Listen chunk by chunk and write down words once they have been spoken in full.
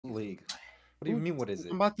League. What do you mean? What is it?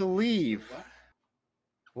 I'm about to leave.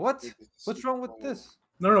 What? What's wrong with this?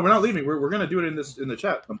 No, we're not leaving. We're gonna do it in the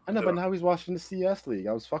chat. I know, but now he's watching the CS League.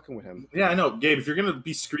 I was fucking with him. Yeah, I know, Gabe. If you're gonna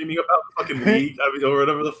be screaming about fucking league, or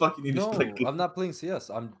whatever the fuck you need No, to like. I'm not playing CS.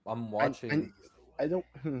 I'm watching. I don't.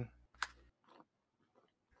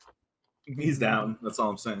 He's down. That's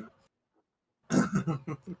all I'm saying. I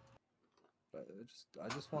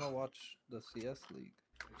just want to watch the CS League.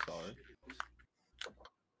 I'm sorry.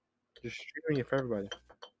 Just streaming it for everybody.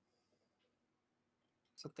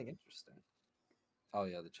 Something interesting. Oh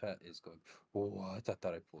yeah, the chat is going. Oh, I thought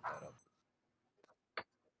I pulled that up.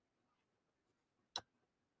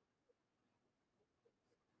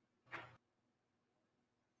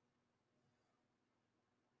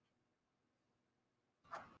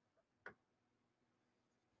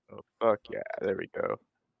 Oh fuck yeah! There we go.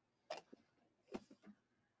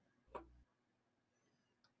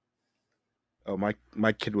 Oh my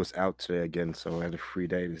kid was out today again, so I had a free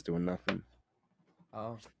day. He's doing nothing.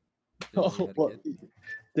 Oh. Oh, well,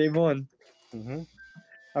 day one.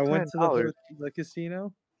 I went to the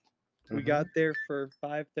casino. We got there for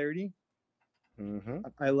 5:30.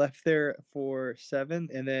 I left there for 7,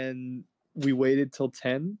 and then we waited till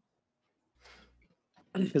 10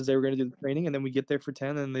 because they were going to do the training, and then we get there for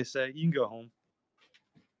 10, and they say you can go home.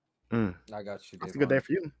 I got you, Davon. It's a good day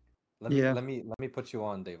for you. Let me put you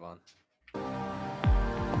on, Davon. I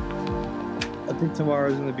think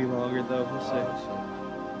tomorrow's going to be longer though. We'll see.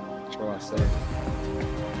 That's what I say.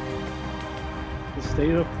 The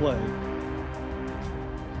state of play.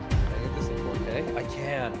 Can I get this in 4K? I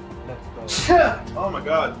can. Let's go. Oh my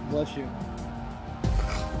god. Bless you.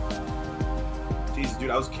 Jesus,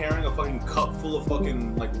 dude, I was carrying a fucking cup full of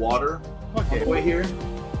fucking like water on the way here,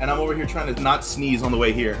 and I'm over here trying to not sneeze on the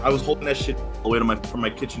way here. I was holding that shit all the way to from my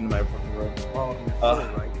kitchen to my fucking room. Oh, you're so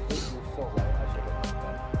right. You're so right. I should have done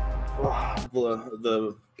that.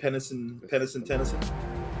 The Tennyson.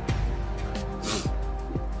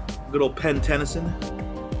 Good old Penn Tennyson.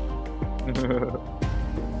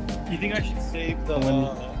 You think I should save the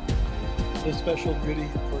special goodie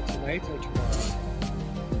for tonight or tomorrow?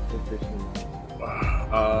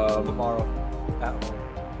 Tomorrow, at home,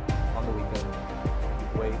 on the weekend.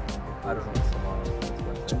 Wait, I don't know what's tomorrow.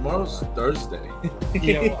 Tomorrow's Thursday.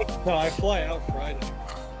 Yeah, well, no, I fly out Friday.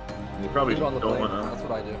 You probably Put it on don't the want plane. to. That's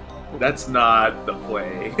what I do. That's not the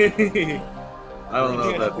play. I don't know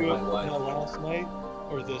if that's do the it play. last night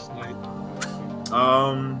or this night.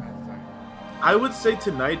 I would say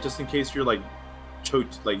tonight, just in case you're like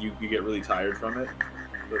choked, like you get really tired from it.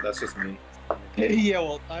 But that's just me. Yeah,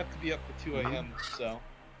 well, I have to be up for 2 a.m. So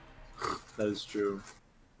That is true.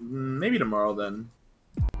 Maybe tomorrow then.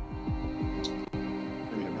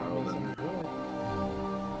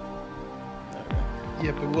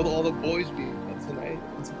 yeah, but will all the boys be tonight?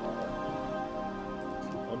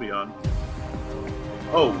 I'll be on.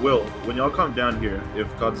 Oh, Will, when y'all come down here, if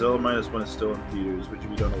Godzilla -1 is still in theaters, would you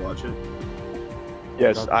be down to watch it?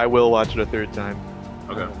 Yes, I will watch it a third time.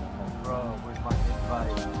 Okay. Bro, where's my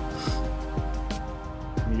invite?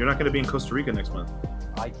 You're not going to be in Costa Rica next month.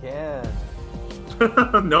 I can.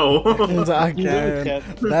 No. I can.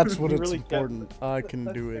 That's what You it's really important. I can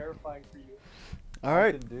That's do it. terrifying for you. All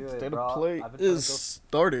right. can do it, State bro. of play I've been trying to is go-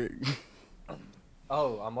 starting.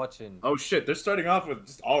 Oh, I'm watching. Oh shit, they're starting off with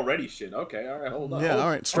just already shit. Okay, alright, hold on. Yeah, all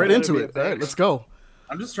right. Straight gonna into be it. a All right, let's go.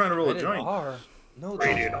 I'm just trying to roll a Rated joint. R. No,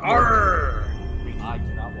 Rated that's- R. I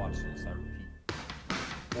cannot watch this. I repeat.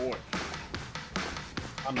 Boy.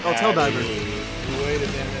 Oh, Helldiver. Wait a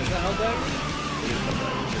minute, is that Helldiver?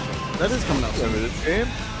 That is coming out soon. Game?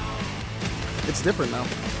 It's different now.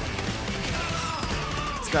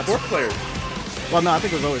 It's got 4 players. Well, no, I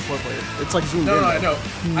think it was always 4 players. It's like zoomed No, in. no, I now. know.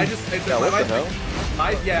 I just Yeah, what the hell?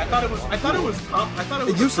 I thought it was top. I thought it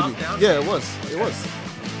was It used to be. top-down. Yeah, it was. It was.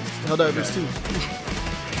 Helldivers 2.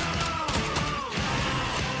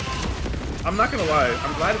 I'm not gonna lie.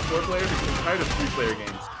 I'm glad it's 4 players because I'm tired of 3-player games.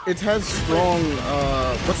 It has strong.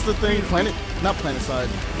 What's the thing? Not Planetside.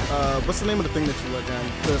 What's the name of the thing that you like, man?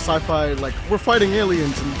 The sci-fi, like, we're fighting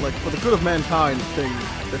aliens and, like, for the good of mankind thing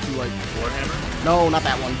that you like. Warhammer. No, not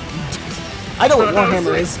that one. I know what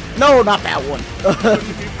Warhammer is. No, not that one.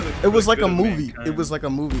 It was like a movie. It was like a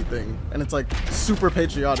movie thing. And it's, like, super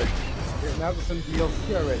patriotic. Now there's some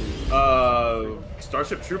DLC already.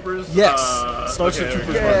 Starship Troopers. Yes. Starship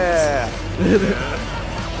Troopers. Yeah.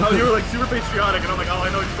 Oh, you were like super patriotic, and I'm like, oh, I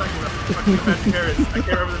know what you're talking about. Fucking Command Terrorist. I can't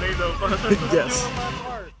remember the name though. Yes.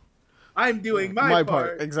 I'm doing my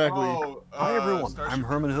part. Exactly. Hi everyone, I'm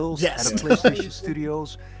Herman Hills Yes. at PlayStation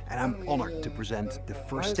Studios, and I'm honored to present the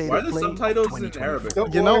first state Why are of the play of subtitles in 2024.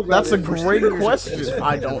 You know, that's a great question.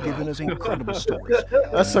 I don't given know. us incredible stories.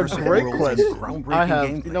 That's a great question. Groundbreaking I have,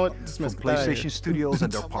 gameplay you know what, from dismiss PlayStation Studios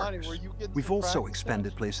and their partners. We've also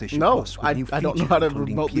expanded PlayStation No, Plus with new I don't know features, how to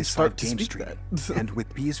including remotely PS5 start to Game speak Stream. that. And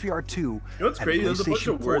with PSVR 2 You know what's and crazy? There's a bunch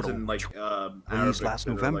PlayStation of words Portal, in like released Arabic last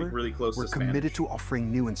that are, November, like really close we're to committed Spanish. to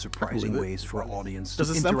offering new and surprising ways for our audience Does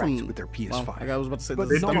to it stem interact from- with their Well, PS5. I was about to say, But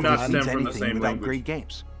does it They none do of not this stem means from the anything same without language. great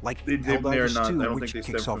games, like They're Helldivers not. I 2, don't which think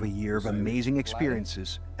they kicks stem off a from year of the same. amazing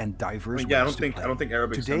experiences and diverse Yeah, I ways don't think to I don't think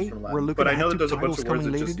Arabic Today, stems from Latin. we're looking But I at know that two there's a bunch titles of words coming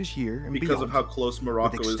that later just this year and because beyond, of how close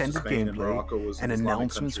Morocco with is to extended Spain and gameplay Morocco was and an Islamic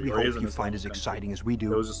announcements country, we or hope is an you find as Islamic country. exciting as we do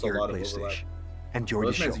There was just a here lot at of overlap. PlayStation. Enjoy Well,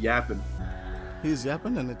 the this show. man's yapping. He's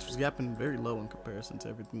yapping, and it's yapping very low in comparison to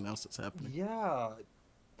everything else that's happening. Yeah,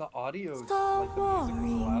 the audio, like the music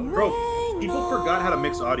was louder. Bro, people forgot how to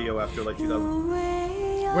mix audio after like 2000.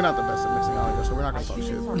 We're not the best at mixing audio, so we're not gonna talk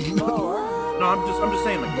shit. No, I'm just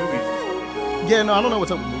saying like movies and stuff. Yeah, no, I don't know what's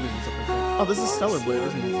up with movies and stuff like that. Oh, this is Stellar Blade,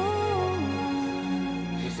 isn't it?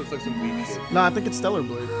 This looks like some weak shit. No, I think it's Stellar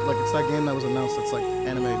Blade. Like, it's that game that was announced that's like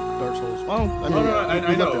anime Dark Souls. Well, I mean, No, I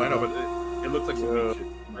we looked at know, it. but it looks like some weak shit.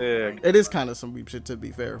 Yeah. It is kind of some weep shit, to be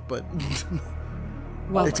fair, but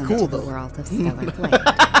Welcome it's cool, to the though. world of Stellar Blade.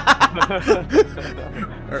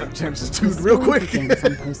 Alright, change the tune real quick. Begins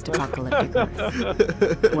on post-apocalyptic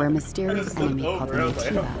Earth, where a mysterious enemy called the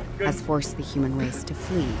Natiba has forced the human race to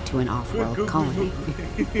flee to an off-world colony.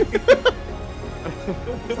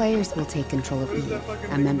 Players will take control of Eve,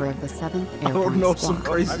 a member of the 7th I don't know, Airborne some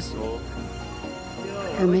Squad. crazy.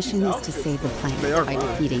 Her mission is to save the They are planet by fine.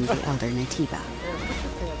 defeating the Elder Natiba.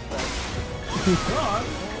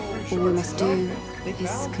 All we must do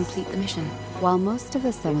is complete the mission. While most of the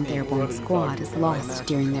 7th Airborne Squad is lost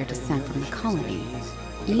during their descent from the colony,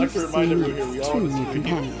 Eve soon meets two new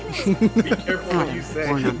companions. Be careful what you Adam, say.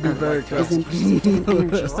 born on very Earth, careful. is in pursuit of an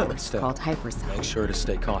energy source called Hypercell. Make sure to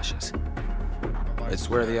stay cautious. It's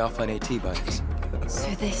where the Alpha Natiba is. So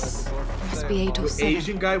this must be Adol's The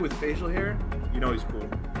Asian guy with facial hair, you know he's cool.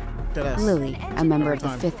 Lily, a member of the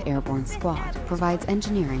 5th Airborne Squad, provides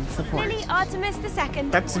engineering support. Lily Artemis II.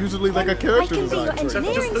 That's usually like a character I can be your design.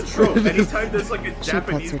 engineering That's just the trope. Anytime there's like a She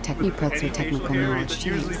Japanese puts her with any technical facial hair, knowledge it's to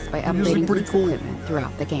usually use by usually upgrading pretty Eve's cool. equipment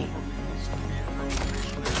throughout the game.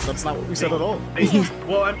 That's not what we said at all.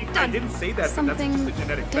 Well, I mean, I didn't say that, but Something that's just a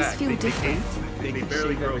genetic does fact. feel They different. They They barely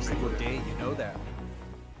shave grow every single facial hair. day, you know that.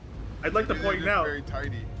 I'd like to point out. Very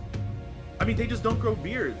tiny. I mean, they just don't grow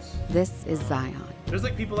beards. This is Zion, There's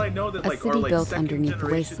like people I know that a like are city like built second underneath the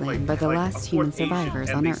generation, wasteland by like, the like, last a human fourth Asian, survivors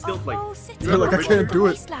and on they Earth. still like You're like, I can't do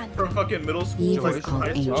it. from fucking middle school Eve to like is called high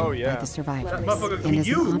Angel school. Oh, yeah. by the survivors, That motherfucker, and is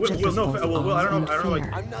you, an object well, of no, both well, I awe don't know, and like,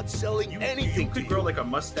 fear. I'm not selling you anything could to grow you. like a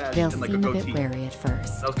mustache They'll and like a seem a goatee. bit wary at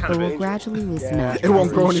first, That was kind but of will Asian. gradually loosen up It won't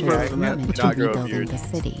as grow they any show further their than that. commitment to Not grow a rebuilding beard. the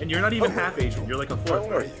city. And you're not even half Asian. You're like a fourth,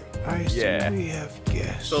 right? Yeah.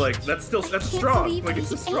 So like that's can't strong. believe Like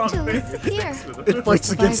it's a these strong angels thing. here. It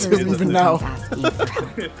fights against Survivors him even will now. sometimes ask Eve for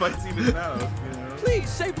help. It fights even now. You know? Please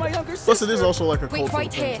save my younger sister. Plus, it is also like a Wait, cultural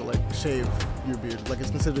right thing here. to like shave your beard. Like,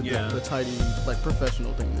 it's considered Yeah. the tidy, like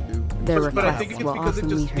professional thing to do. Their But I think requests it's will because it often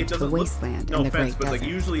just lead her it to the doesn't look. wasteland No in the offense, Great but like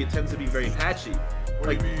Desert. usually it tends to be very patchy.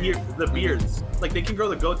 Like here, the beards, like they can grow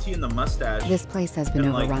the goatee and the mustache. This place has been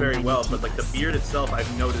and like overrun very by well, but like the Natibas, beard itself,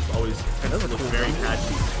 I've noticed always tends to look very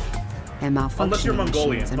patchy. and Unless you're malfunctioning Mongolian.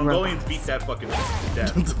 machines and Mongolians robots. beat that fucking shit to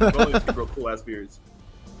death. Mongolians can grow cool ass beards.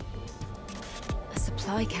 A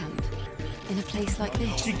supply camp in a place like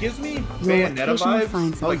this. She gives me You'll Bayonetta occasionally vibes.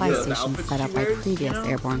 find supply like the stations outfits set she up by wears, previous you know?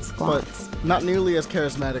 airborne But squads. not nearly as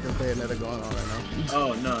charismatic as Bayonetta going on right now.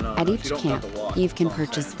 Oh no. At she each don't camp, have to walk, Eve can that's all I'm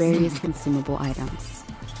purchase saying. various consumable items.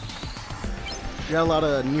 You got a lot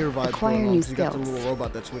of near vibes Acquire going on. new 'Cause you got the skills. little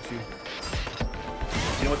robot that's with you.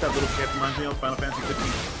 You know what that little camp reminds me of? Final Fantasy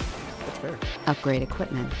 15. That's fair. Upgrade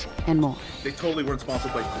equipment, and more. They totally weren't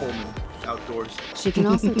sponsored by Coleman Outdoors. She can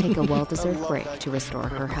also take a well-deserved break to restore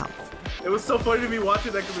her health. It was so funny to me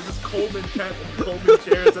watching that because there's just Coleman cat and Coleman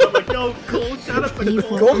chairs, and I'm like, yo, Cole, shout out to Eve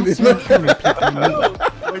Coleman. will also encounter people in need,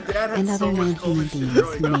 My dad had and so other much non-human Coleman shit beings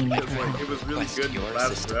growing who up may need because, her like, help. it was really good and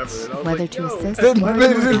lasted forever. And I was Whether like, to yo, assist They or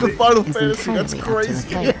made it into not Final is Fantasy. That's entirely up to the crazy.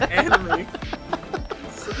 player. anime.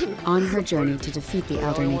 On her journey to defeat the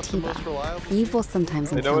Elder Natiba, Eve will sometimes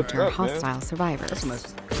They know what's encounter up, man. hostile survivors. That's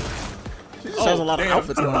nice. She just has a lot of damn.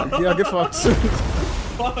 outfits going on. Yeah, get fucked.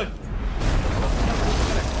 Fuck.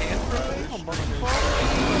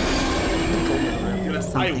 I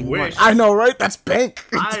Something wish. worse. I know, right? That's bank.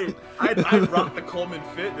 I rocked the Coleman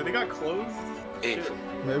fit. Did they got clothes? Eve.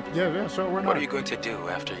 Yeah, sure. We're not. What are you going to do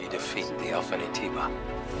after you defeat the Alpha Natiba?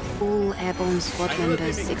 All airborne squad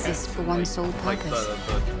members exist for one sole purpose.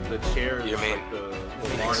 The chair. You mean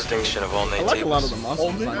the extinction of all Natives? I like a lot of the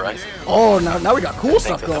monster designs. Right? Oh, now we got cool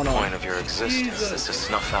stuff going The on. point of your existence is to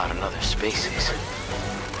snuff out another species.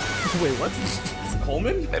 Wait, what?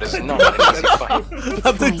 Coleman? It is not an easy fight.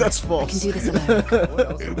 I think that's false. I can do this alone.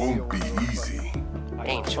 It won't be easy.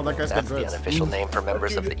 Angel. Oh, that guy's got That's the dreads. unofficial name for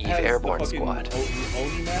members of the Eve Airborne Squad.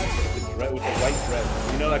 Oni mask with the white dread.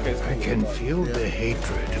 You know that guy's cool. I can feel the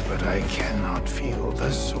hatred, but I cannot feel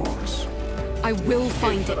the source. I will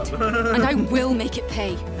find it, and I will make it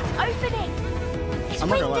pay. Open it! It's I'm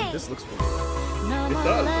not gonna lie, windy. this looks cool. It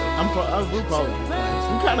does. I will probably be playing this.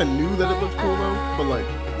 We kind of knew that it looked cool though, but like,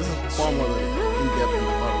 this is far more like in-depth than I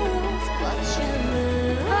thought it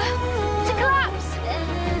To collapse!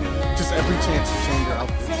 would. Just every chance to change your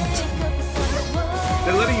outfit.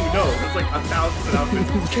 They're letting you know. There's like 1,000 outfits.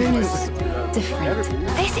 Different.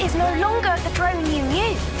 This is no longer the drone you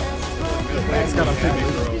knew. It's got a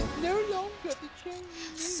big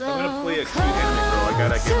I'm gonna play a cute anime girl. I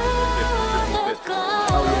gotta get my fit.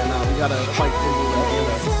 Oh yeah, no, we gotta fight through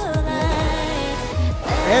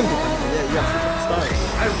and yeah, you gotta switch up styles.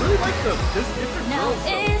 I really like the this different girls though.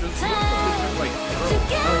 There's different like girls.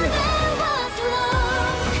 Oh yeah.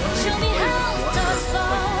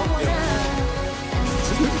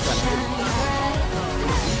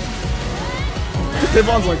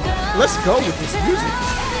 Devon's like, let's go with this music.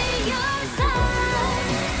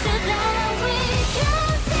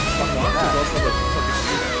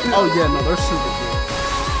 Oh yeah, no, they're super cool.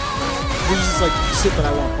 This is just like shit that I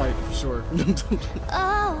want to fight for sure.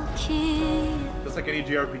 Just like any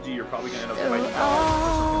JRPG, you're probably gonna end up fighting or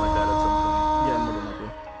something like that at some point. Yeah, more than likely.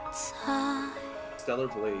 Stellar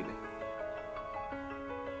Blade.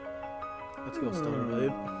 Let's go, Stellar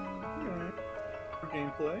Blade. For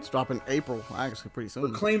gameplay. It's dropping April, actually pretty soon.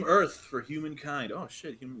 Reclaim Earth for humankind. Oh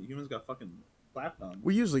shit, humans got fucking clapped on.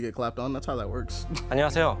 We usually get clapped on. That's how that works.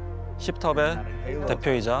 안녕하세요. 십톱의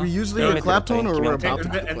대표이자 We usually get clapped on or we're about to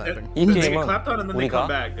get clapping. 이 게임은 우리가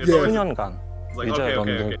Yeah. 수년간 like,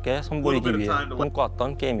 유저분들께 선보이기 위해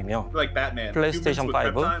꿈꿔왔던 게임이며 플레이스테이션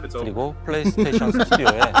 5 그리고 플레이스테이션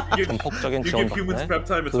스튜디오의 전폭적인 지원 덕분에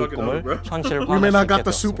그 꿈을 We 현실화할 may 수 not 있게 got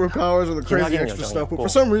the 되었습니다. superpowers or the crazy extra stuff, but for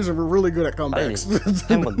some reason we're really good at 빨리 comebacks.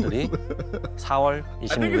 팬분들이 4월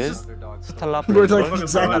 26일 스텔라 We're 플레이를 like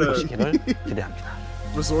exactly. 보시기를 기대합니다.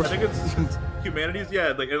 I think it's humanity's,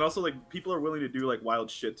 yeah, like, and also like people are willing to do like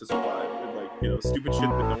wild shit to survive, and like, you know, stupid shit that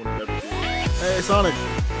no one would ever do. Hey Sonic,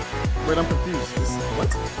 wait, I'm confused.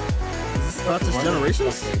 What? Is this not just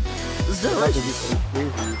Generations? This is Generations.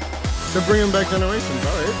 They're bringing back Generations,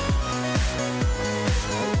 alright.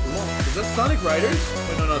 Is that Sonic Riders?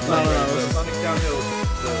 Oh, no, it's not Sonic Downhill.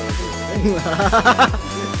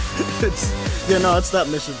 Yeah, no, it's that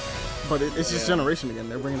mission. But it's just Generation again.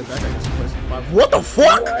 They're bringing it back, I guess, for PlayStation 5. What the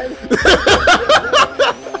fuck?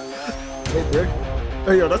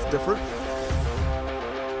 Hey, yo, that's different.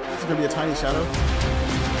 It's gonna be a tiny shadow.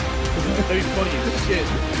 That'd be funny as shit.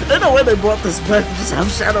 Ain't no way they brought this back to just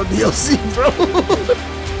have Shadow DLC, bro.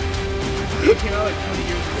 It came out like 20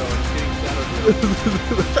 years ago and it's getting Shadow DLC.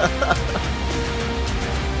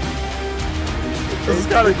 This is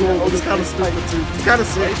kind of cool, but it's kind of stupid too. It's kind of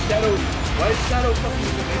sick. Why is Shadow fucking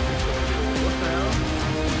in the Matrix? What the hell?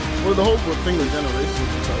 Well, the whole thing with Generations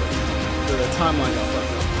is like the timeline got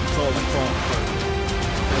fucked up. It's all like falling apart.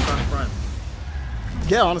 Sonic Prime.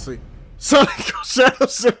 Yeah, honestly. Sonic Shadow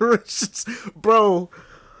Generations. Bro.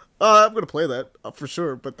 I'm gonna play that for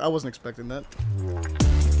sure, but I wasn't expecting that.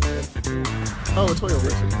 Oh, it's Toyo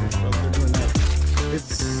Racing. Well, they're doing that.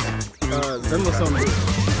 It's Zenless Summer.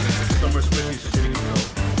 Summer Squishy's shitting himself.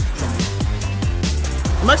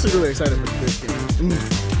 I'm actually really excited for this game.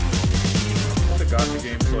 It's a gacha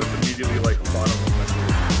game, so it's immediately like bottom of my list.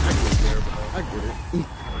 I get it.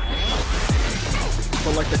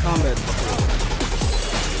 But like the combat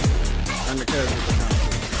and the characters are kind of cool.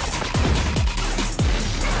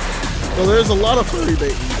 So there's a lot of furry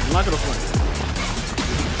bait. I'm not gonna front.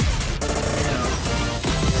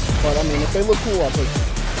 But I mean, if they look cool, I'll take them.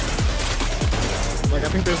 Like I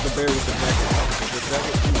think there's the bear with the jacket. The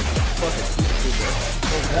jacket, I'm like, fuck it.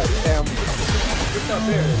 Damn. It's not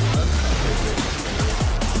there.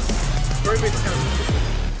 Furry bait's kind of.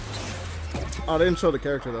 Oh, they didn't show the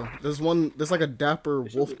character though. There's like a dapper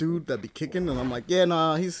wolf dude that be kicking, and I'm like, yeah,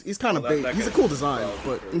 nah, he's kind of bait. He's a cool design,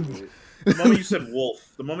 but the moment you said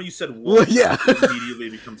wolf, well, yeah, it immediately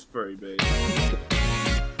becomes furry bait.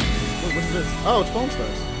 What's this? Oh, it's Foam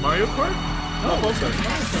Stars. Mario Kart? Oh, Foam Stars.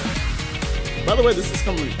 By the way, this is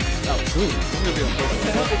coming out soon. It's gonna be on purpose.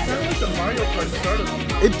 It sounded like the Mario Kart started.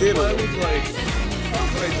 It did. I was like,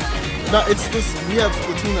 no, it's this. We have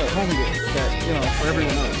Splatoon at home game that, you know, for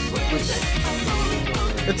everyone else, which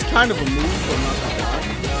it's kind of a move, but not that bad.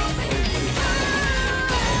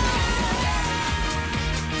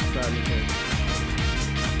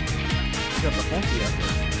 You got the funky after.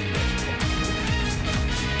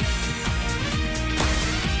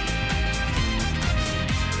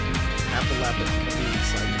 Lap it.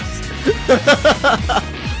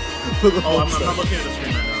 Oh, I'm not looking at the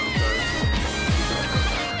screen right now. I'm sorry.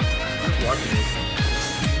 I'm just watching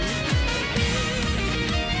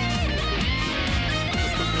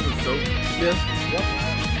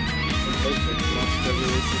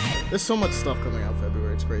it. There's so much stuff coming out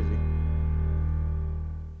February. It's crazy.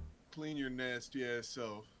 Clean your nasty ass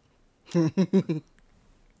self.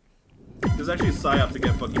 There's actually a psyop to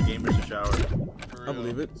get fucking gamers to shower. I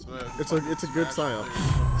believe it. It's a good psyop.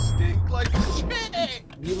 Stink like shit.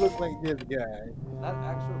 You look like this guy. Not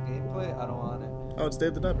actual gameplay. I don't want it. Oh, it's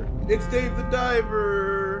Dave the Diver. It's Dave the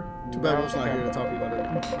Diver. Too bad Wolf's not here to talk about it.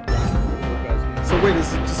 So wait,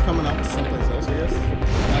 is it just coming out someplace else? I guess.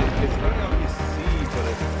 It's coming out PC, but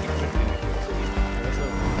it's.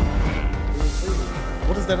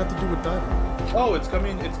 What does that have to do with diving? Oh, it's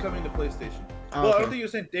coming to PlayStation. Oh, well, okay. I don't think you were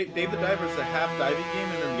saying Dave the Diver is a half diving game,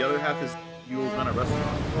 and then the other half is you run a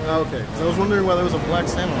restaurant. Oh, okay. Because I was wondering why there was a black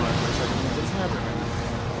samurai for a second. What's happening?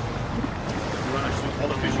 You run all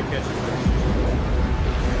the fish you catch.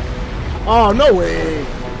 Oh, no way!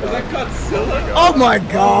 Is that Godzilla? Oh my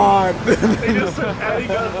god! They just said adding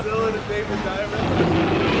Godzilla to Dave the Diver.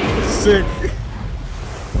 Sick.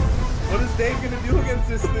 What is Dave gonna do against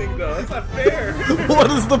this thing, though? That's not fair.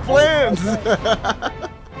 What is the plan?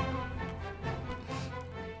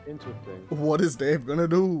 Interesting. What is Dave gonna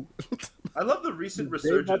do? I love the recent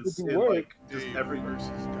resurgence in like just every versus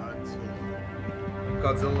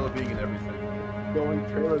Godzilla being in everything. Throwing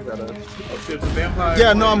trailers at us. Oh shit, it's a vampire.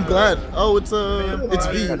 Yeah, no, I'm glad. Oh, it's it's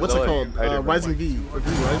V. Vampire. What's it called? Rising V. Or V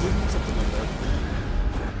Rising? Something like that.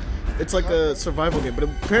 It's like a survival game, but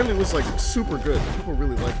apparently it was like super good. People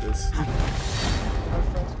really like this.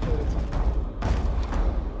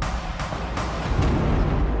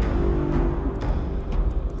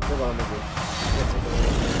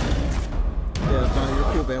 Yeah, Donnie, you're a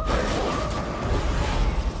cool vampire.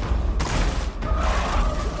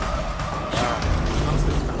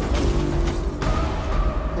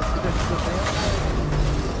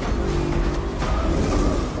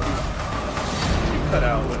 Cut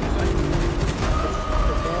out. What is that?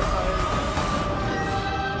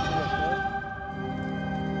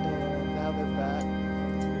 And now they're back.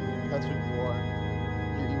 That's what you are.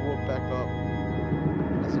 You woke back up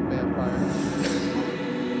as a vampire.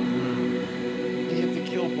 You have to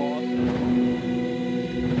kill boss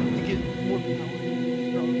to get more power.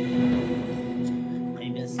 I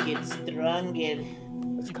must get stronger.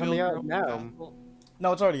 It's coming out now. No,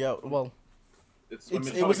 it's already out. Well,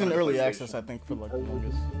 it was in early access, I think, for like the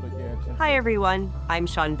longest. But yeah, Hi everyone, I'm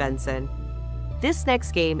Sean Benson. This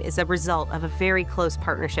next game is a result of a very close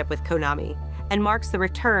partnership with Konami and marks the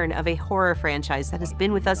return of a horror franchise that has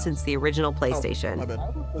been with us since the original PlayStation.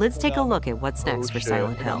 Let's take a look at what's next for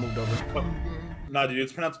Silent Hill. Nah, dude,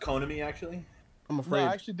 it's pronounced Konami actually. I'm afraid. No,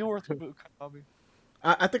 I actually do work for Konami.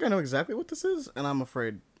 I think I know exactly what this is, and I'm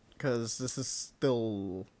afraid because this is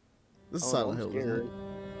still Silent Hill, isn't it?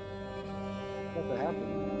 What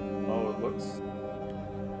happened? Oh, it looks.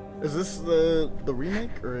 Is this the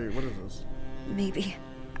remake, or what is this? Maybe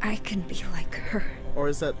I can be like her. Or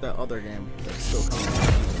is that other game that's still coming?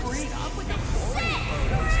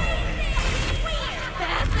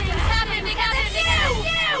 Bad things happen because it's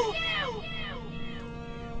you!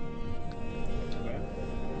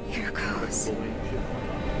 Here goes.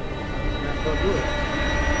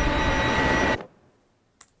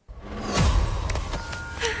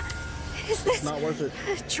 Is this not worth it?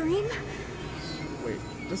 a dream? Wait,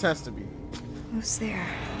 this has to be. Who's there?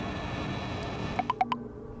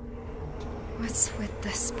 What's with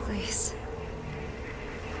this place?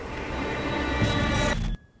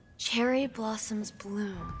 Cherry blossoms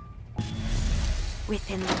bloom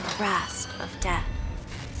within the grasp of death.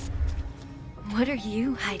 What are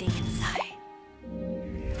you hiding inside?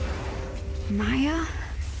 Maya?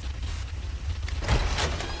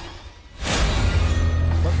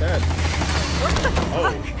 Fuck that. What the fuck?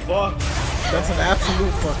 Oh, fuck. That's an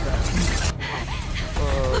absolute fuck that.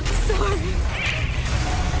 I'm sorry.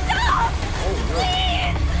 Stop!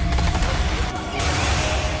 Please!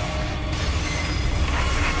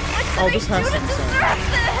 Oh, this has to be something.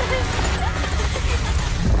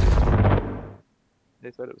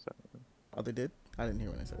 They said it was something. Oh, they did? I didn't hear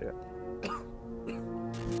what I said. Yeah.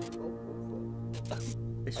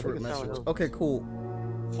 A short message. Okay, cool.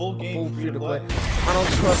 Full game free to play. I don't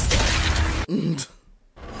trust that.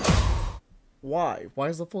 Why? Why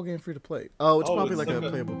is the full game free to play? Oh, it's probably like a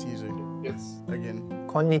playable teaser. It's again.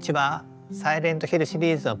 こんにちは。サイレントヒルシ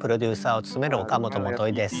リーズのプロデューサーを務める岡本元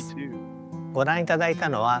井です。ご覧いただいた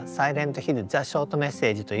のはサイレントヒルザ・ショートメッ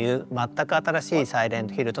セージという全く新しいサイレン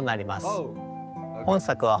トヒルとなります。本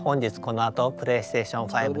作は本日この後プレイステーション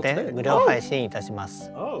5で無料配信いたしま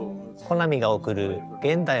す。コナミが送る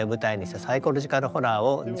現代を舞台にしたサイコロジカルホラー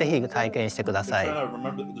をぜひ体験してください。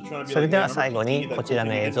それでは最後にこちら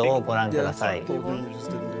の映像をご覧ください。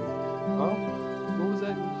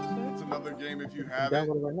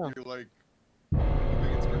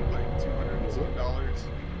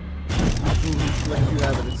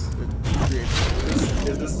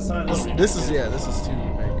This is to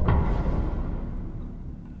make.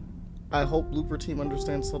 I hope Looper Team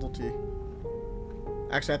understands subtlety.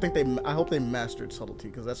 Actually, I hope they mastered subtlety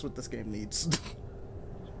because that's what this game needs.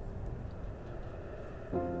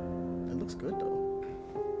 It looks good though.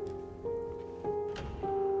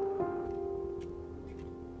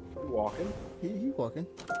 Walking? He walking.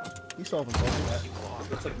 He's solving puzzles.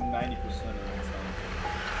 It's like 90% of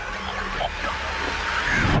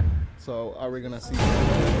it. So are we gonna see?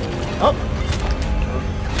 Oh!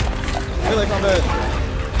 Melee combat!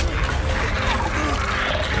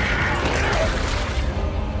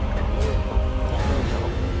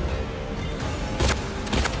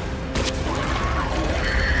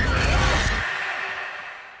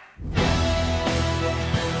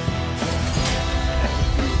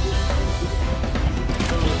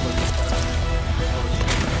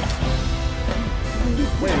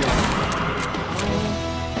 Wait a minute.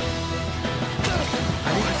 I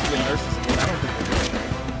need to see the nurses again. I don't think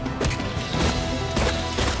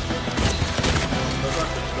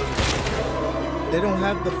they don't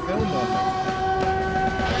have the film on them.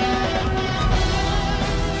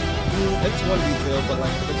 It's one detail, but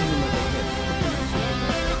like, the human they can't.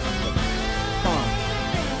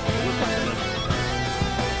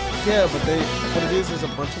 Yeah, but what it is a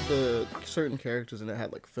bunch of the certain characters and it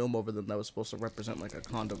had like film over them that was supposed to represent like a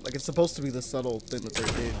condom. Like it's supposed to be the subtle thing that they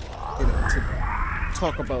did, you know, to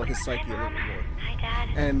talk about his psyche a little bit more. Hi, Dad.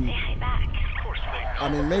 And say hi back. Of course I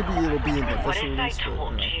mean, maybe it'll be in the official release, but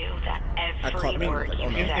I caught me like, oh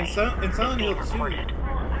no. In Silent Hill 2,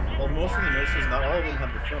 well, most of the nurses, not all of them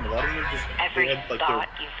have the film. A lot of them just they had like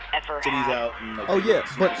their titties out. And, like, oh yeah,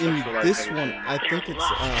 but in this one, I think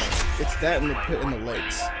it's that in the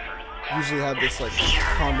legs. Usually have this like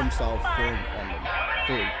condom style film on them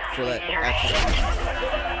for that action.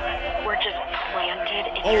 We're just planted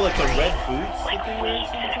in like the red boots.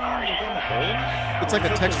 It's like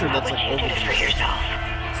a texture that's like over the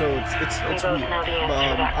so it's weird.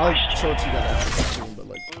 I'll show it to you guys after, but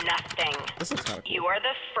like nothing. This looks kind of cool. You are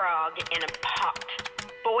the frog in a pot,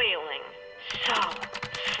 boiling so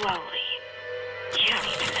slowly. You don't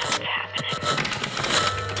even know what's happening.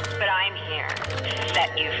 But I'm here to set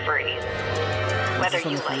you free, whether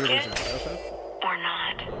you like it or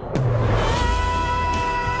not.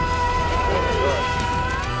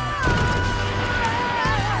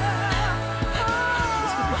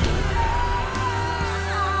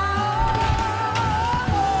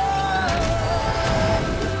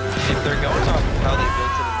 If they're going off of how they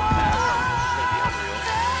built it in the past, it's gonna be unreal.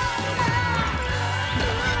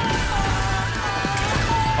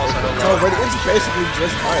 Also, I don't know. Oh, but it's basically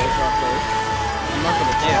just Bioshock though. I'm not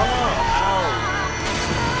gonna tell.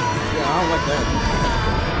 Yeah, I don't like that.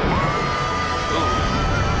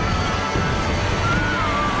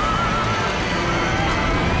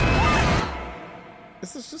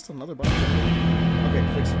 This is just another Bioshock. Okay,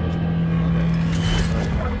 fix it.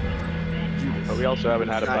 But we also haven't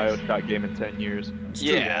had a Bioshock game in 10 years.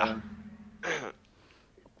 Yeah.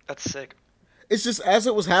 That's sick. It's just as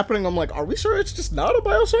it was happening, I'm like, are we sure it's just not a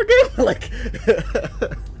Bioshock game? Like,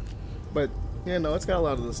 but yeah, no, it's got a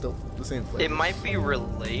lot of the same flavor. It might be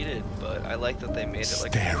related, but I like that they made it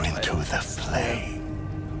like. Stare into the flame.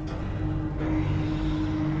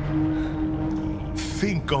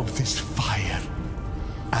 Think of this fire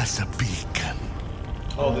as a beacon.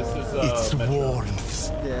 Oh, this is its Metro.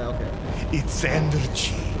 warmth. Yeah, okay. Its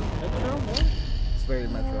energy. It's very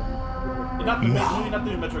Metro. Not the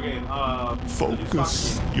new Metro game.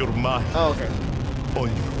 Focus your mind on your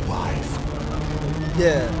wife.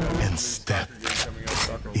 Yeah. And step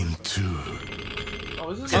into.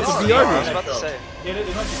 Oh, this is it's a VR game. I was about to say. Yeah,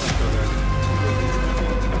 it might be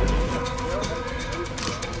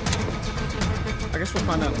I guess we'll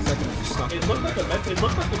find out in a second. It looked like a Metro. It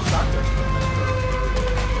looked like a shotgun.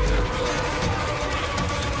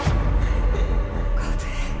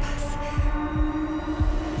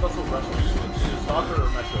 Soccer or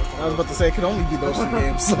Metro? I was about to say it could only be those two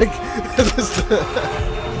games. Like,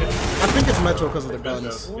 I think it's Metro because of the guns.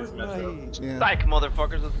 It's Metro. Yeah. Like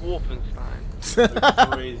motherfuckers with Wolfenstein. It's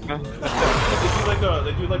crazy. They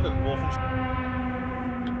do like a Wolfenstein.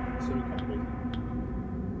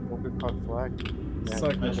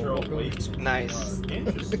 Nice.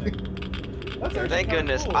 Interesting. Thank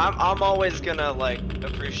goodness. I'm always gonna like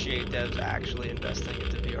appreciate devs actually investing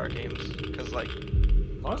into VR games because like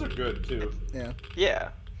those are good too. Yeah.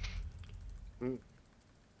 Yeah.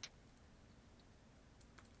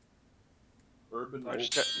 Urban. I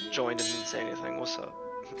just joined and didn't say anything. What's up?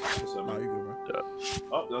 What's up, man? You good, bro?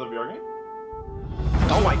 Oh, another VR game?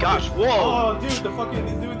 Oh my gosh! Whoa! Oh, dude, he's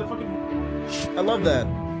doing the fucking. I love that.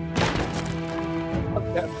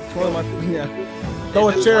 It's one of my Throw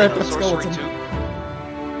a chair at the skeleton.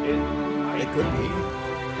 It could be.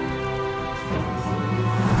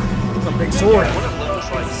 It's a big sword.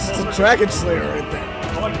 It's a dragon slayer right there.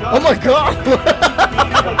 Oh my god!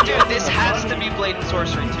 Dude, this has to be Blade and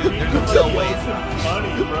Sorcery too. There's no way it's not.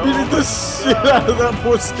 Beating the shit out of that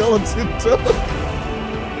poor skeleton dog.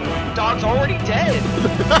 Dog's already dead.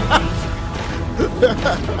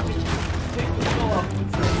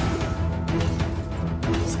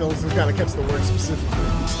 Skeleton's gotta catch the word specifically.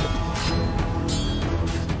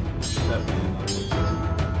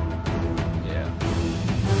 Yeah.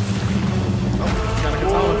 Oh, got a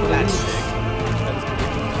katana for that.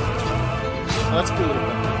 Oh, that's cool.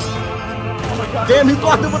 Oh my god. Damn, he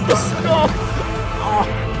blocked it with the skull! Oh.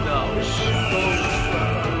 No.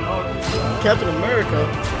 Captain America.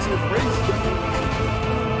 So crazy.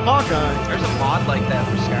 Hawkeye. There's a mod like that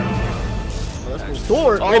for Skyrim. Oh, that's cool.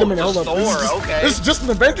 Thor? Oh, wait a minute, hold up. Okay. This is just an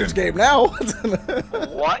Avengers game now.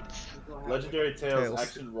 What? Legendary Tales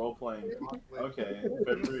action role playing. Okay,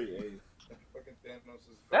 February 8th.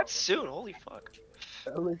 That's soon. Holy fuck.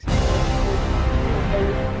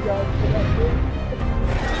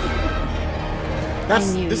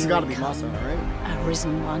 This has got to be Masa, right? A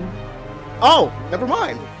risen one. Oh, never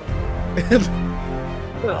mind.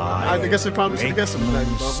 I guess we probably should have guessed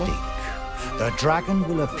something. The dragon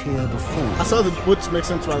will appear before. I saw the which makes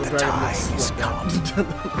sense why the dragon is come.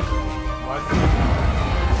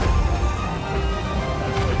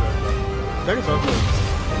 Dragon's ugly.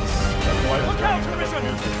 Look out, Commission!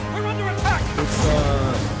 We're under attack! It's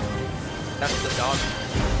That's the dog.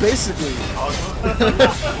 Basically.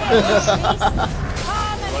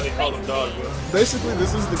 Why they call them dog, bro? Basically,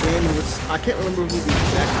 this is the game in which I can't remember who the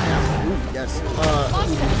exact who the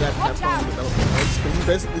exact Capcom developer was, but he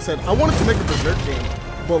basically said, I wanted to make a Berserk game,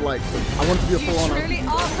 but like I wanted to be a full-on RPG. Truly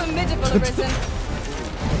are formidable, Arisen.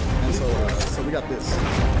 And so we got this.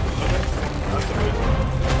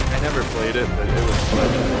 I never played it, but it was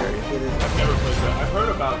legendary. I've never played that. I've heard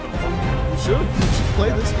about them. You should play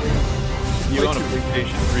this game. You own a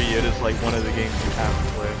PlayStation 3, it is like one of the games you have to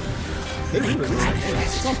play. They re-released it.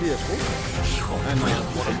 It's on PS4. And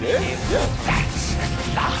yeah.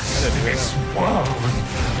 This world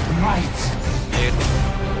might. Dude,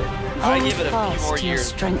 I give it a few Hold more fast to your years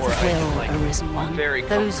strength before of I can will, like Arisen One. very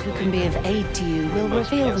Those who can be of aid to you will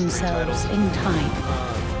reveal themselves in time.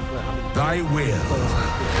 Thy will,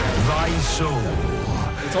 thy soul.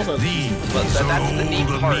 These that's the neat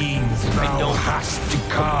part. means thou hast to It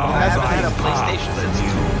carve hasn't thy had a PlayStation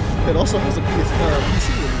since. It also has a PC release.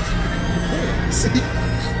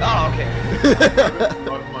 Oh, okay.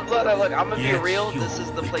 Look, I'm gonna be real. This is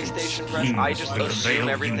the PlayStation press. I just assume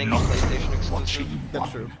everything is PlayStation exclusive.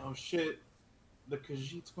 That's true. Oh shit. The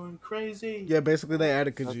Khajiit's going crazy. Yeah, basically they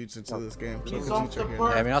added Khajiits into this game. So Khajiits are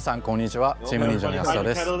here. 皆さんこんにちは、チーム忍者の安田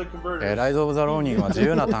です。ライド・オブ・ザ・ローニングは自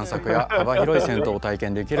由な探索や幅広い戦闘を体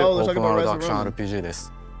験できるオープンワールドアクション RPG で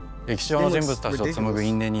す。歴史上の人物たちと紡ぐ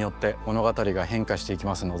因縁によって物語が変化していき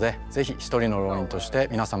ますので、ぜひ一人の浪人として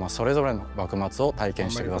皆様それぞれの幕末を体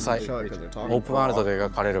験してください。オープンワールドで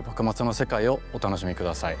描かれる幕末の世界をお楽しみく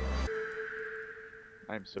ださい。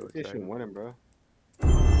I'm so excited.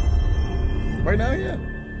 Right now, yeah.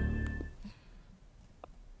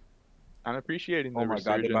 I'm appreciating the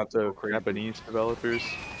resurgence of Japanese developers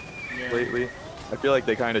lately. I feel like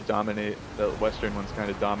they kind of dominate, the Western ones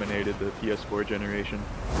kind of dominated the PS4 generation.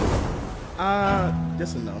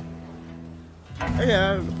 Yes and no.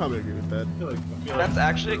 Yeah, I probably agree with that. That's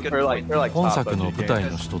actually a good point. 本作の舞台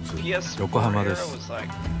の一つ、横浜です。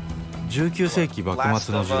19世紀幕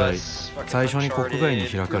末の時代、最初に国外に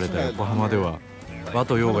開かれた横浜では、和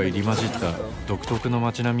と洋が入り混じった独特の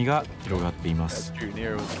街並みが広がっています。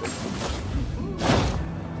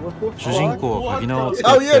主人公は鍵縄を使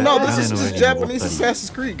って Oh yeah, no, 屋 this 根 is の上 just に登 Japanese ったり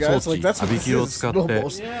Assassin's Creed, 装 guys. Like 置 that's ア what ビ this キを is. 使って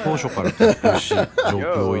Snowballs. 高所から突風し上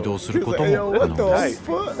空を移動することも可能です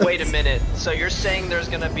Wait a minute. So you're saying there's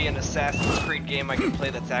gonna be an Assassin's Creed game I can play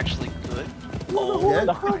that's actually good? Oh my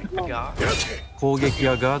god. 攻撃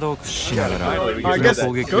やガードを駆使しながら敵の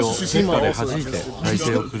攻撃をセットで弾いて体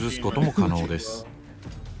勢を崩すことも可能です。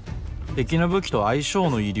敵の武器と相性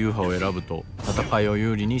のいい流派を選ぶと戦いを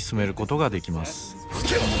有利に進めることができます。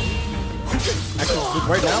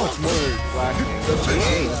Right now it's more like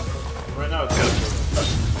Right now it's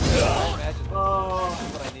Oh,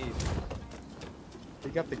 what I need. He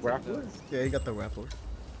got the grappler? Yeah, he got the grappler.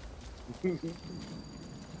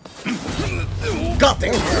 God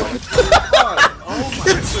damn!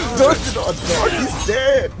 He's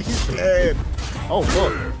dead! He's dead! Oh,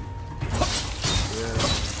 fuck.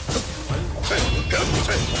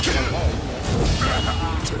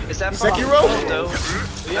 Is that Sekiro?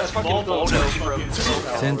 That's fucking Voldo from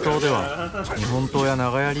戦闘では日本刀や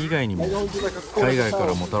長槍以外にも海外か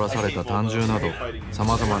らもたらされた単銃などさ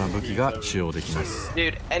まざまな武器が使用できます。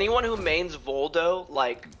 Dude, anyone who mains Voldo,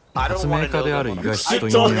 like, I 発 don't 明 want 家 to で know ある them. 伊賀七と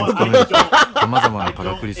因縁を深めるとさまざまなか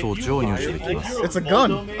らくり装置を入手できます。 It's a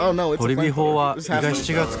gun. Oh no, it's トリビ砲は伊賀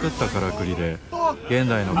七が作ったからくりで現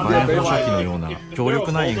代の火炎放射器のような強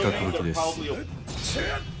力な遠隔武器です。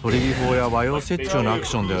トリビ砲や和洋折衷のアク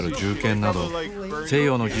ションである銃剣など西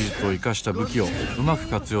洋の技術を生かした武器をうまく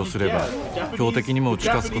活用すれば標的にも打ち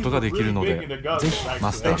勝つことができるのでぜひ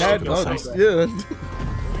マスターしてください。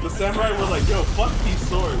 The samurai were like, yo, fuck these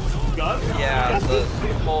swords. Yeah, the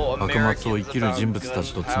whole 幕末を生きる人物た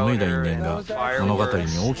ちと紡いだ因縁が物語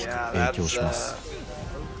に大きく影響します。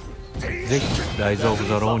ぜひライズ・オブ・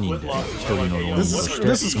ザ・ローニンで一人の浪人として運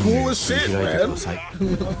命を切り開いてください。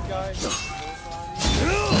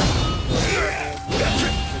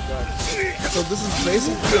 So this is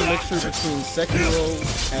basically a mixture between Sekiro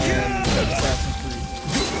and Assassin's Creed.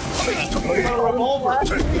 He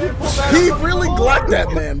really glocked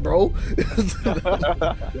that man, bro.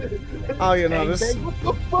 Oh, you know this.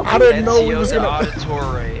 I didn't know we was gonna.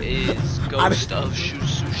 Is Ghost of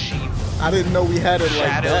Shusushi. I didn't know we had it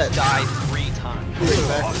like that. Shadows died 3 times.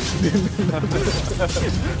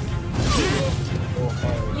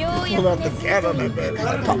 Pull out the cat on that man.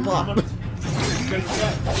 Pop pop.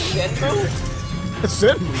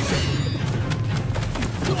 Senmu.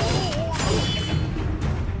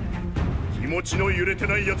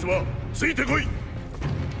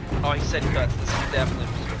 Oh, he said cuts. This is definitely.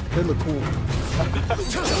 They look cool.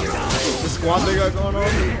 The squad they got going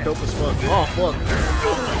on, dope as fuck. Oh fuck.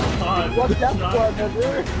 What's that squad,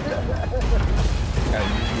 dude?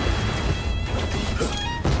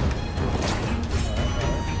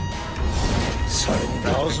 それに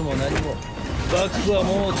倒すも何も幕府は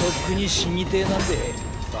もうとっくに死にてえなんで。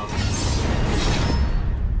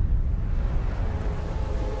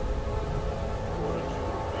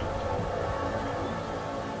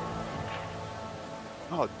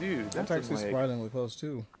 Oh, dude, that's actually surprisingly close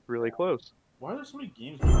too. Really close. Why are there so many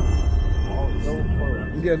games?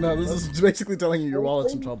 Yeah, no, this is basically telling you your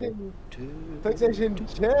wallet's in trouble. PlayStation,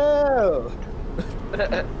 chill.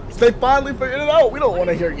 They finally figured it out. We don't want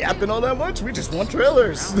to hear yapping all that much. We just want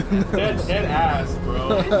trailers. Dead ass, bro.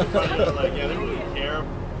 Like, yeah, they don't really care.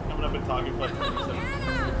 Coming up and talking for like 20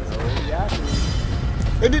 seconds.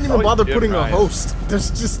 They didn't even bother putting a host.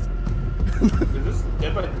 There's just.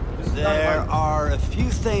 There are a few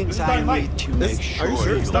things I need to make sure. Are you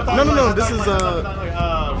serious? No. This is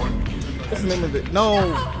what's the name of it?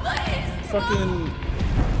 No. Fucking.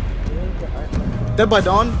 Dead by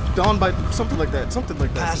Dawn? Dawn by something like that. Something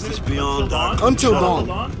like that. Past is beyond dark. Until Dawn.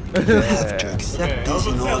 You have to accept this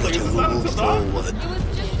in order to move forward.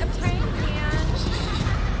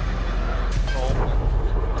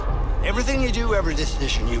 Everything you do, every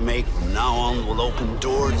decision you make from now on will open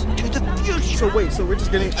doors to the future. So wait, so we're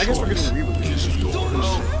just getting, I guess we're getting is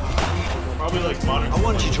yours. Probably like modern. I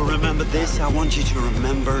want you to remember this. I want you to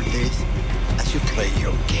remember this as you play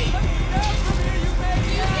your game.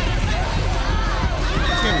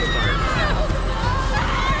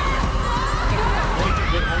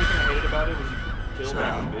 The only thing I hated about it was you could kill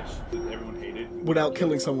that bitch that everyone hated. Without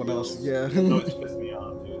killing someone else, yeah. No, it's pissed me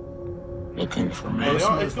off, dude. Looking for me. It's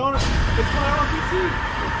going out on PC.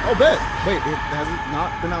 Oh, bet. Wait, has it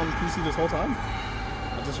not been out on PC this whole time?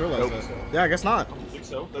 I just realized that. Yeah, I guess not. I think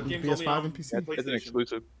so. That game's PS5 only and PC. It's an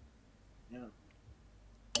exclusive. Yeah.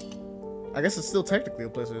 I guess it's still technically a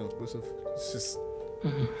PlayStation exclusive. It's just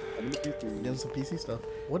getting some PC stuff.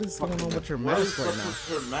 What is going on with your mask right now?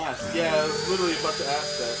 Your mask? Yeah, I was literally about to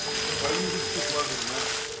ask that. Why do you keep loving the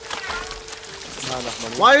mask?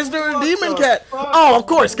 Why is there a demon cat? Oh, of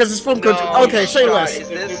course, because it's from Kojima. Okay, say less.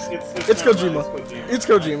 It's Kojima. It's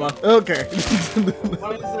Kojima. Okay.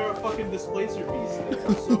 Why is there a fucking displacer beast?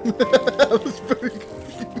 I was very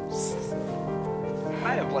confused.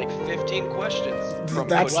 I have like 15 questions.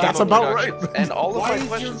 That's about right. And all of my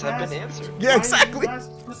questions have been answered. Yeah, exactly.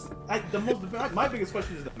 My biggest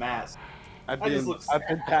question is the mask. I've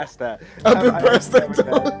been past that. I've been past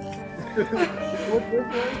that.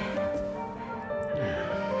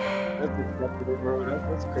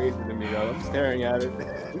 That's crazy to me, though. I'm staring at it.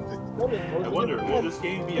 I wonder, will this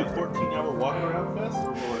game be a 14-hour walk-around fest,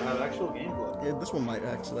 or will it have actual gameplay? Yeah, this one might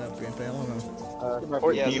actually have gameplay. I don't know.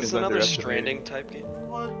 Yeah, is this another Stranding type game?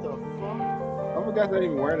 What the fuck? Oh, guy's not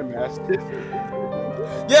even wearing a mask.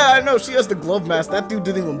 Yeah, I know. She has the glove mask. That dude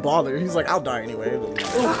didn't even bother. He's like, I'll die anyway.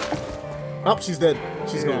 Oh, she's dead.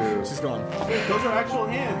 She's gone. She's gone. Those are actual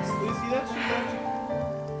hands. Do you see that shit?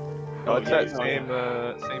 Oh, it's that same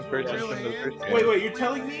person from the first game. Wait,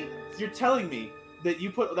 you're telling me that you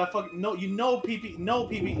put that fucking no PPE, no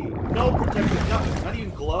protective, nothing, not even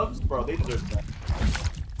gloves, bro. They deserve that.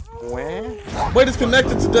 Wait, it's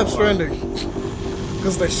connected to Death Stranding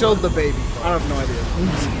because they showed the baby. I have no idea.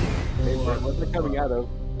 What's it coming out of?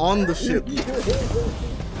 On the ship.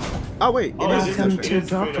 Oh wait. Welcome to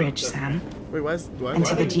Drawbridge, Sam. Wait, why? And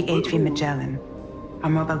to the DHV Magellan, our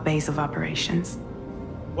mobile base of operations.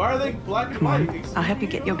 Why are they black and Come on, white? I'll help you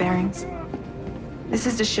get your bearings. This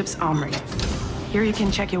is the ship's armory. Here you can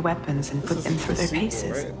check your weapons and put them through their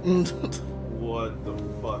paces. What the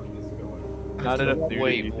fuck is going on? Not enough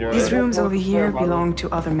nudity. These rooms over here belong to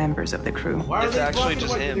other members of the crew. It's actually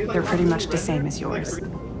just him. They're pretty much the same as yours.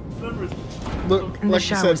 Look, And the like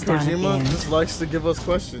you said, shower's down at the Kojima end. just likes to give us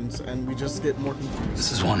questions, and we just get more confused.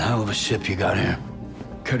 This is one hell of a ship you got here.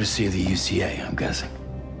 Courtesy of the UCA, I'm guessing.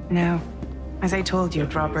 No. As I told you,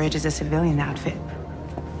 Drawbridge is a civilian outfit.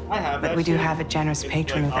 But we do have a generous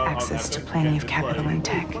patron with access to plenty of capital and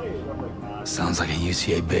tech. Sounds like a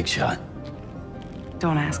UCA big shot.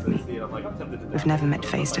 Don't ask me. We've never met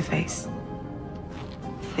face to face.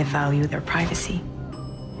 They value their privacy.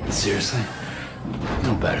 Seriously? You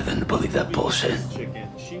know better than to believe that bullshit.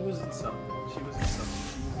 She was in something.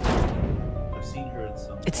 I've seen her in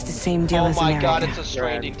something. It's the same deal as Oh my America. god, it's a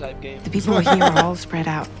Stranding type game. The people here are all spread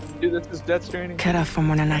out, Dude, this is Death Stranding. cut off from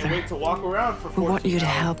one another. Wait to walk around for We want you to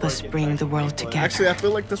help us bring the world together. Actually, I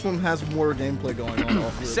feel like this one has more gameplay going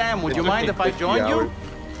on. Sam, would you mind if I joined you?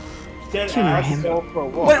 Humor him.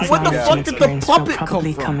 Wait, what the fuck did the puppet come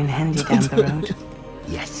probably from? come in handy down the road.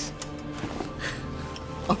 Yes.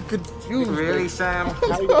 I'm confused. Really, Sam?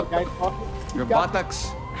 Your buttocks?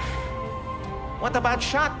 What about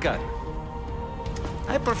shotgun?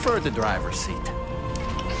 I prefer the driver's seat.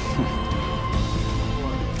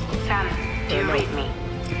 Sam, do you read me?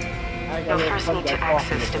 You'll first need to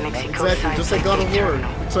access the Mexico Exactly, side just like God of War.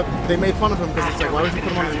 terminal. Except they made fun of him because it's like, why would you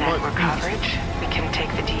put him on his Network butt? coverage, we can take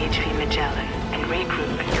the DHV Magellan and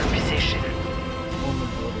regroup at your position.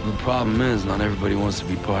 The problem is, not everybody wants to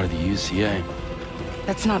be part of the UCA.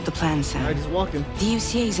 That's not the plan, Sam. Alright, he's walking. The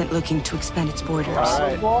UCA isn't looking to expand its borders.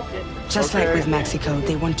 Just like with Mexico,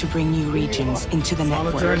 they want to bring new regions into the On a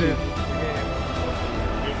network. journey.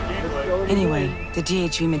 Anyway, the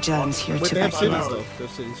DHV Magellan's here Wait, to they have back you cities up. though. They're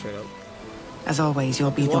cities straight up. As always,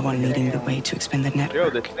 you'll be the one leading the way to expand the Yo,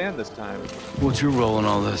 network. they stand this time. What's your role in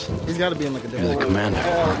all this? He's got to be in like a You're the different. commander.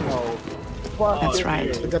 That's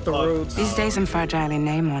right. They got the roads These days I'm fragile in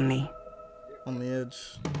name only. on the edge.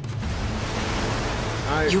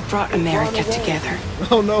 You brought America together.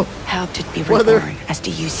 Oh no. Helped it be Weather. reborn as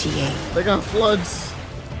the UCA. They got floods.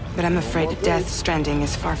 But I'm afraid Death Stranding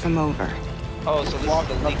is far from over. Oh, so this is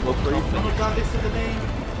the legal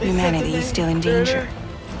company. Humanity is still in danger.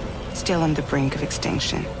 Still on the brink of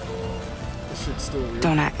extinction. This shit's still weird.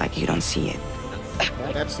 Don't act like you don't see it.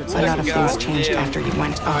 That shit's A lot of like- things changed after you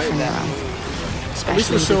went off on your own. At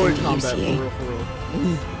least Especially we're showing within the combat for UCA. real, for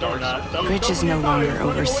real. Bridges no longer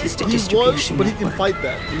oversees the He was, distribution but he can network. fight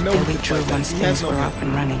that. You know They he can withdrew fight that. once He has things no were up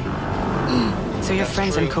and running. So your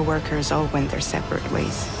friends and co-workers all went their separate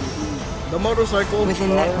ways. The motorcycle. Within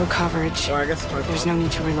network coverage, Or I guess it's there's no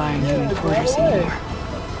need to rely on human porters anymore.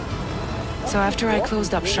 So after I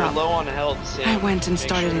closed up When shop, you're low on health, Sam, I went and make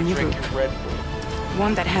started sure a to new drink group. your Red Bull.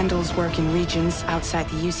 One that handles work in regions outside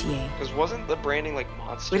the UCA. Because wasn't the branding like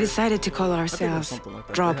monster? We decided to call ourselves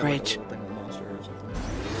Drawbridge.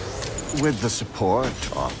 With the support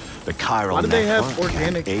of the chiral Why do they have network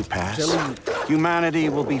and organic APAS, jelly? humanity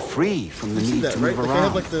will be free from the You see need that, to right?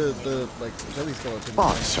 move Like they have around. like the jelly skeletons.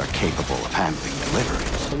 Bots are capable of handling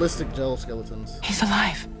deliveries. Ballistic gel skeletons. He's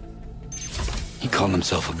alive. He called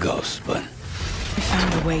himself a ghost, but We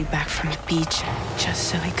found a way back from the beach just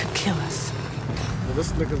so he could kill us. Well,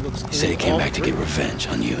 this nigga looks cool. He said he came back to get revenge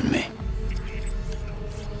on you and me.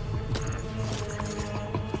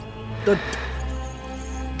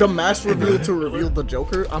 The mask reveal to reveal the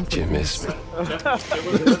Joker? I'm You missed me.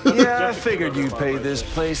 Yeah, I figured you'd pay this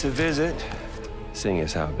place a visit, seeing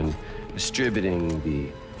as how I've been distributing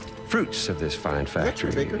the fruits of this fine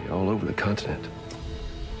factory all over the continent.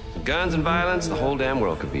 Guns and violence, the whole damn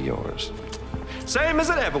world could be yours. Same as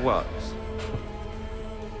it ever was.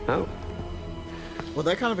 Oh. Well,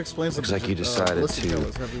 that kind of explains. Looks like you decided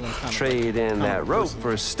to trade in that rope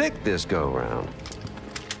for a stick this go-round.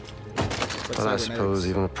 Well, I suppose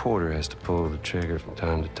even a porter has to pull the trigger from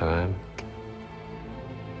time to time.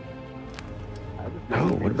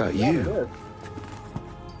 Oh, what about you?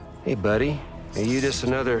 Hey, buddy. Are you just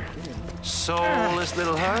another soulless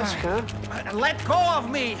little husk, huh? Let go of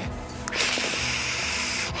me!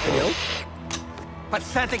 Hey,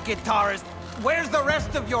 pathetic guitarist. Where's the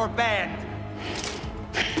rest of your band?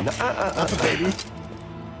 Baby.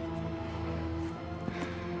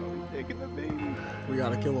 Taking the baby. We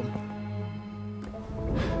gotta kill him.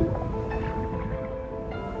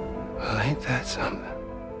 Well, ain't that something?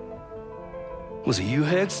 Was it you,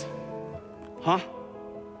 Heads? Huh?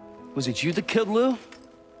 Was it you that killed Lou?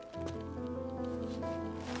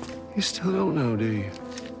 You still don't know, do you?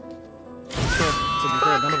 To be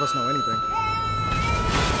fair, none of us know anything.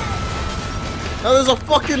 Now there's a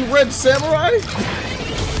fucking red samurai?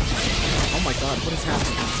 Oh my god, what is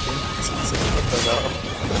happening in this game?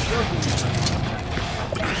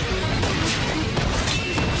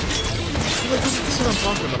 Like, this is what I'm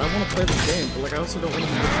talking about. I want to play this game, but like I also don't want to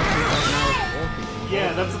be right now.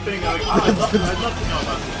 Yeah, that's the thing. I'd love to know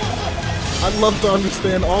about this. I'd love to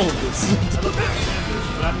understand all of this. I'd love to understand this,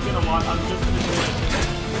 but I'm just gonna do it.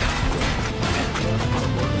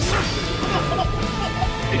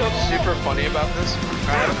 You know what's super funny about this?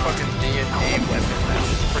 I have a fucking D&D weapon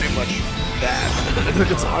that's pretty much that. The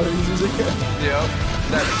guitar he's using it? Yep.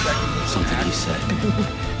 That's exactly something he said.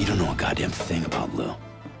 You don't know a goddamn thing about Lou.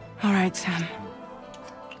 All right, Sam.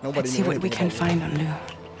 Let's see what we can find on Lou.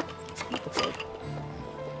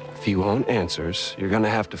 If you want answers, you're gonna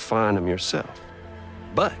have to find them yourself.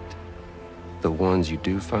 But the ones you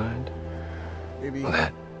do find, well,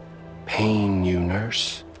 that pain you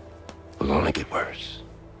nurse will only get worse.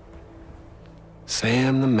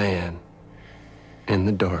 Sam the man in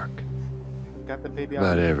the dark Got the baby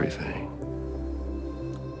about everything.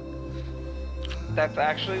 That's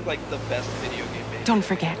actually like the best video game made. Don't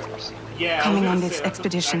forget, Yeah, coming on this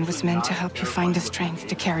expedition was meant to help you find the strength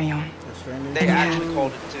to carry on. They actually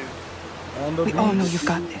called it too. We all know you've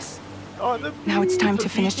got this. Now it's time to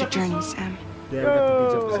finish the journey, Sam. Yeah, we got the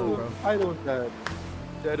beach episode, bro. I don't know.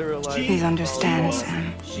 Dead or alive. Please understand,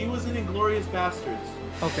 Sam. She was in Inglourious Bastards.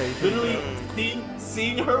 Okay. Literally,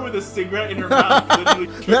 seeing her with a cigarette in her mouth literally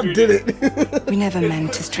that did it. We never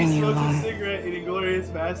meant to string you along. A cigarette in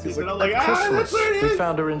Inglourious Bastards, and I'm At like, Christmas, that's where it we is.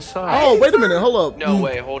 found her inside. Oh, wait a minute, hold up. No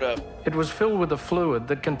way, hold up. It was filled with a fluid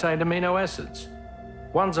that contained amino acids.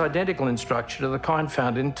 One's identical in structure to the kind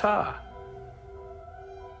found in tar.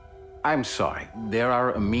 I'm sorry, there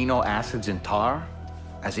are amino acids in tar?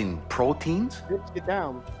 As in proteins? Get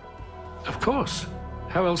down. Of course.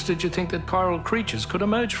 How else did you think that chiral creatures could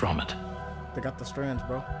emerge from it? They got the strands,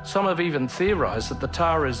 bro. Some have even theorized that the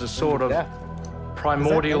tar is a sort of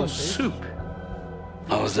primordial soup.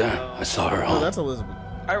 I was there. I saw her Oh, home. that's Elizabeth.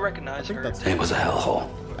 I recognize her. It was a hellhole.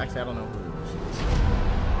 Actually, I don't know.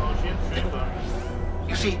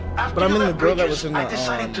 You see, after But I mean you the left girl that Bridges, was in the, I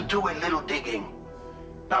decided to do a little digging.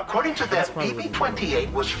 Now, according to them,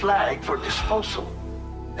 BB-28 was flagged for disposal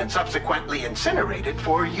and subsequently incinerated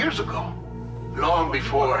 4 years ago, long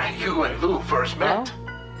before you and Lou first met.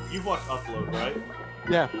 You've watched Upload, right?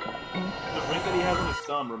 Yeah. The ring that he has on his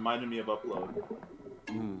thumb reminded me of Upload.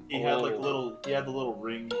 He had like the little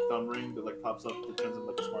ring, thumb ring that like pops up that turns into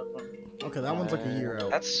like a smartphone. Okay, that one's like a year out.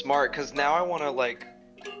 That's smart, because now I want to like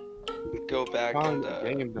go back and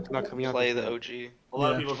game that's not coming out play this the year. OG. A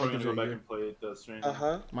lot of people are probably gonna go back and play the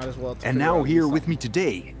Stranger. Might as well. And now here with me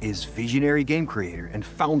today is visionary game creator and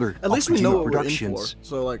founder At least of we know Kojima what we're in for. Productions.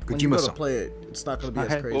 So like, when you go to Kojima-san. play it, it's not gonna be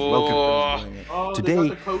as crazy. Welcome.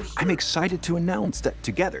 Today, I'm excited to announce that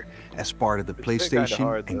together, as part of the PlayStation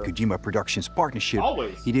hard, and though. Kojima Productions partnership,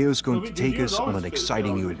 Always. Hideo's going to Dude, take you us on always an fit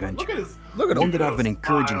exciting down. new adventure. Look at him. One that I've been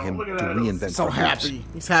encouraging him to Look at that. reinvent So for happy. years.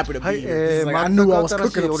 He's happy to be はい、 here. He's like, I 全 knew く I was 新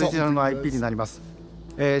しい cooking オ up リジナル something. の IP になります。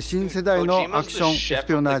新世代のアクションエス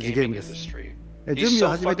ピオナージゲームです。準備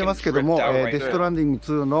を始めてますけども、デストランディング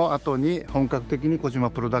2の後に本格的に小島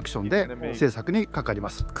プロダクションで制作にかかりま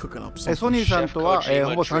す。ソニーさんとは、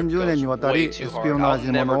ほぼ30年にわたりエスピオナー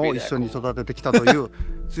ジのものを一緒に育ててきたという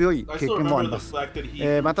強い経験もあります。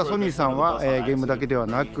またソニーさんは、ゲームだけでは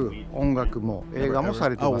なく音楽も映画もさ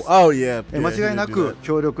れています。間違いなく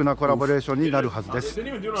強力なコラボレーションになるはずです。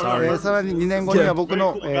さらに2年後には僕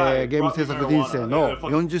の、ゲーム制作人生の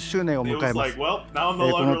40周年を迎えます。こ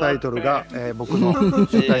のタイトルが、僕の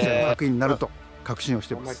集大成の作品になると確信をし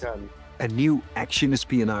ています。A new action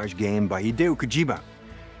espionage game by Hideo Kojima.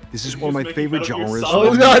 This is one of my favorite genres.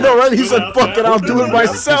 Oh, I know, right? He said, "Fuck it, I'll do it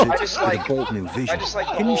myself." With a bold new vision.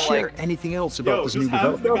 Can you share anything else about this new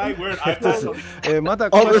development? まだ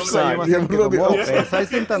詳しくは言いませんけども、最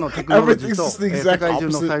先端のテクノロジーと世界中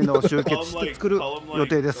の才能を集結して作る予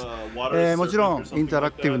定です。もちろんインタ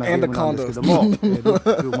ラクティブなゲームなんですけども、ル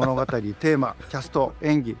ック、物語、テーマ、キャスト、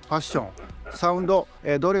演技、ファッション、サウンド、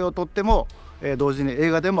どれをとっても同時に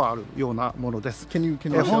映画でもあるようなものです。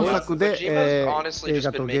本作で映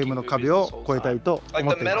画とゲームの壁を越えたいと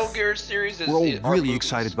思っています。We're all really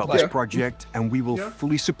excited about this project, and we will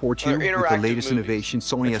fully support you with the latest innovation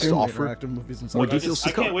Sony has to offer. More details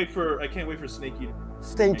to come. I can't wait for Snakey.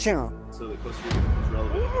 Stay tuned. So the Costa Rica is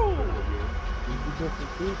relevant.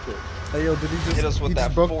 Hey yo, did he just hit us with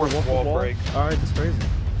that fourth wall break? Alright, that's crazy.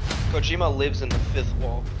 Kojima lives in the fifth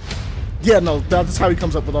wall. Yeah, no, that's how he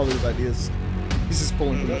comes up with all these ideas. He's just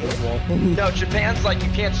pulling from the fifth wall. No, Japan's like,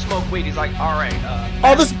 you can't smoke weed. He's like, alright,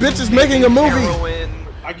 oh, this bitch is making a movie! Heroin.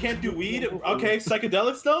 I can't do weed? Okay,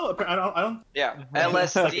 psychedelics though? I don't... Yeah,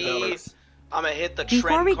 LSD. I'm gonna hit the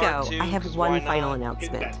Before we go, cartoons, I have one final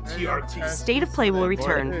announcement. TRT. State of Play will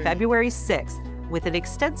return February 6th with an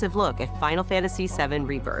extensive look at Final Fantasy VII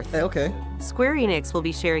Rebirth. Hey, okay. Square Enix will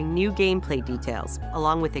be sharing new gameplay details,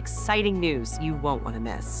 along with exciting news you won't want to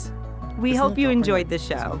miss. We hope you enjoyed the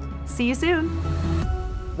show. See you soon.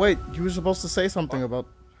 Wait, you were supposed to say something about...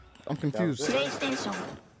 I'm confused.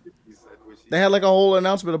 They had like a whole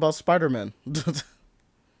announcement about Spider-Man.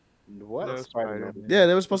 What? Spider-Man. Yeah,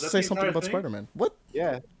 they were supposed to say something about Spider-Man. What?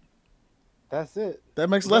 Yeah. That's it. That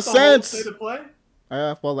makes less sense.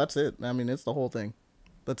 Well, that's it. I mean, it's the whole thing.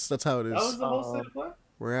 That's how it is. That was the whole state of play?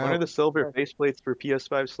 We're out. When are the silver faceplates for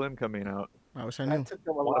PS5 Slim coming out? I wish I knew.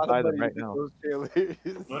 I want to buy them right now.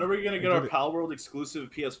 When are we gonna get our Pal World exclusive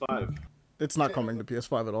PS5? It's not coming to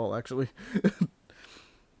PS5 at all, actually.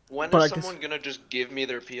 When is someone gonna just give me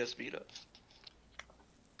their PS Vita?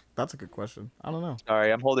 That's a good question. I don't know.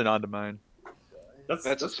 Sorry, I'm holding on to mine. That's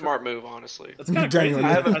a smart move, honestly. That's kind of crazy.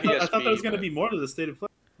 I thought there was gonna be more to the state of play.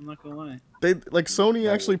 I'm not gonna lie.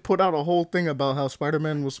 Sony actually put out a whole thing about how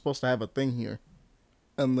Spider-Man was supposed to have a thing here,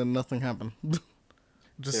 and then nothing happened.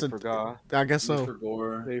 Just forgot. I guess so.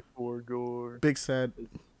 They forgot. Big sad.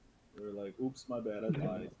 They were like, "Oops, my bad, I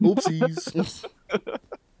lied." Oopsies.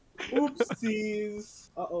 Oopsies.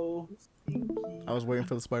 Uh-oh. I was waiting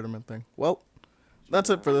for the Spider-Man thing. Well,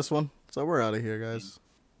 that's it for this one. So we're out of here, guys.